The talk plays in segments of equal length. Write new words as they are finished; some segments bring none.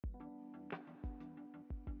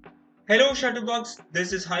Hello, Shutterbugs.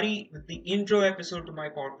 This is Hari with the intro episode to my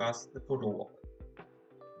podcast, The Photo Walk.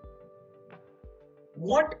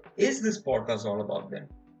 What is this podcast all about then?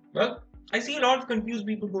 Well, I see a lot of confused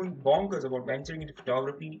people going bonkers about venturing into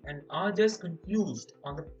photography and are just confused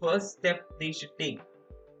on the first step they should take.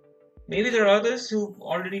 Maybe there are others who've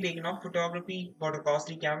already taken up photography, bought a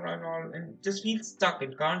costly camera and all, and just feel stuck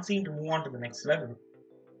and can't seem to move on to the next level.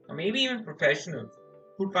 Or maybe even professionals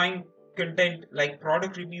who find content like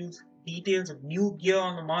product reviews, details of new gear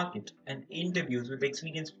on the market, and interviews with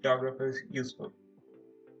experienced photographers useful.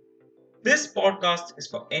 This podcast is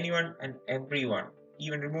for anyone and everyone,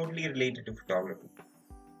 even remotely related to photography.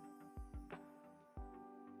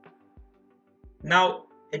 Now,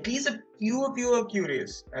 at least a few of you are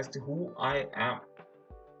curious as to who I am.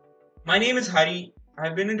 My name is Hari.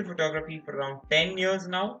 I've been into photography for around 10 years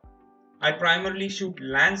now. I primarily shoot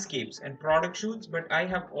landscapes and product shoots, but I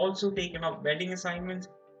have also taken up wedding assignments,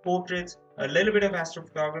 portraits, a little bit of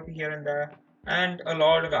astrophotography here and there, and a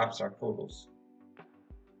lot of abstract photos.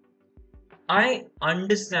 I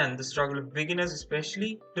understand the struggle of beginners,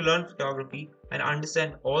 especially to learn photography and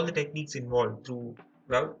understand all the techniques involved through,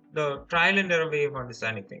 the trial and error way of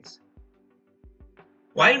understanding things.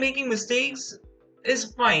 While making mistakes is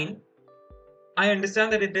fine, I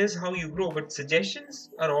understand that it is how you grow, but suggestions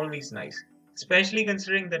are always nice, especially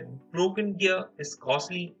considering that broken gear is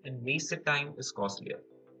costly and wasted time is costlier.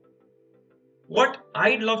 What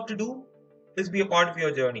I'd love to do is be a part of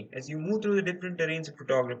your journey as you move through the different terrains of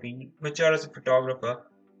photography, mature as a photographer,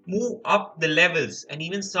 move up the levels, and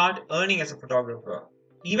even start earning as a photographer,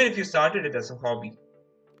 even if you started it as a hobby.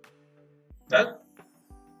 Well,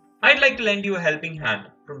 I'd like to lend you a helping hand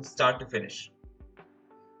from start to finish.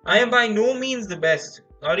 I am by no means the best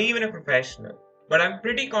or even a professional, but I'm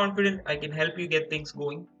pretty confident I can help you get things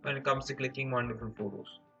going when it comes to clicking wonderful photos.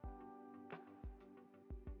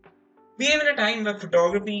 We live in a time where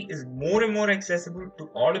photography is more and more accessible to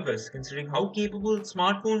all of us, considering how capable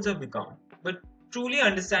smartphones have become. But truly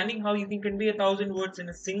understanding how you can convey 1,000 words in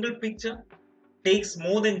a single picture takes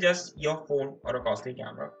more than just your phone or a costly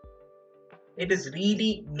camera. It is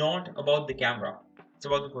really not about the camera, it's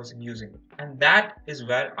about the person using it. And that is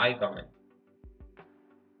where I come in.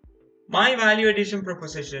 My value addition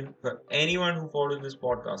proposition for anyone who follows this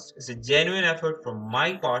podcast is a genuine effort from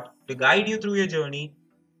my part to guide you through your journey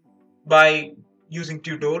by using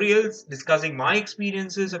tutorials, discussing my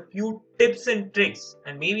experiences, a few tips and tricks,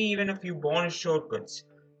 and maybe even a few bonus shortcuts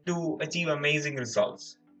to achieve amazing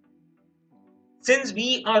results. Since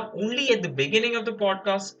we are only at the beginning of the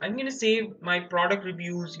podcast, I'm going to save my product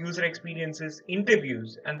reviews, user experiences,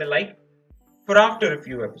 interviews, and the like for after a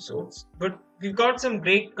few episodes. But we've got some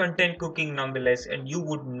great content cooking nonetheless, and you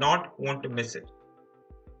would not want to miss it.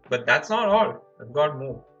 But that's not all, I've got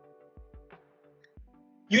more.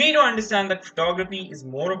 You need to understand that photography is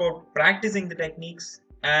more about practicing the techniques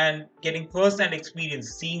and getting first-hand experience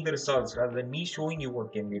seeing the results rather than me showing you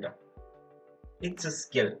what can be done. It's a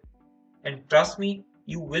skill. And trust me,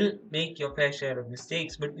 you will make your fair share of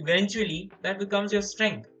mistakes, but eventually that becomes your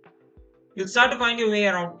strength. You'll start to find your way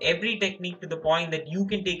around every technique to the point that you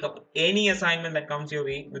can take up any assignment that comes your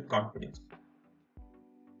way with confidence.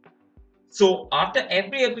 So after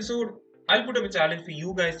every episode, I'll put up a challenge for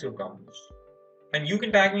you guys to accomplish. And you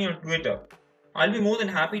can tag me on Twitter. I'll be more than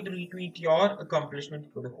happy to retweet your accomplishment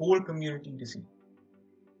for the whole community to see.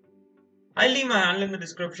 I'll leave my handle in the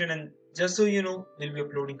description, and just so you know, we'll be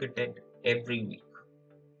uploading content every week.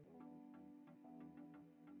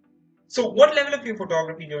 So what level of your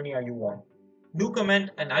photography journey are you on? Do comment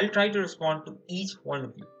and I'll try to respond to each one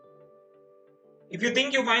of you. If you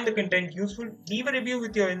think you find the content useful, leave a review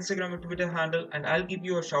with your Instagram or Twitter handle and I'll give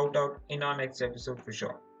you a shout out in our next episode for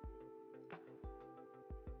sure.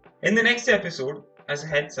 In the next episode, as a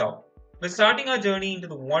heads up, we're starting our journey into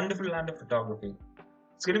the wonderful land of photography.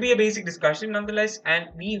 It's going to be a basic discussion nonetheless, and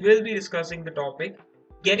we will be discussing the topic,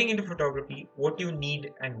 getting into photography, what you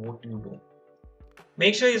need and what you don't.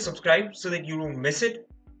 Make sure you subscribe so that you don't miss it.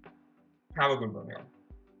 Have a good one, man.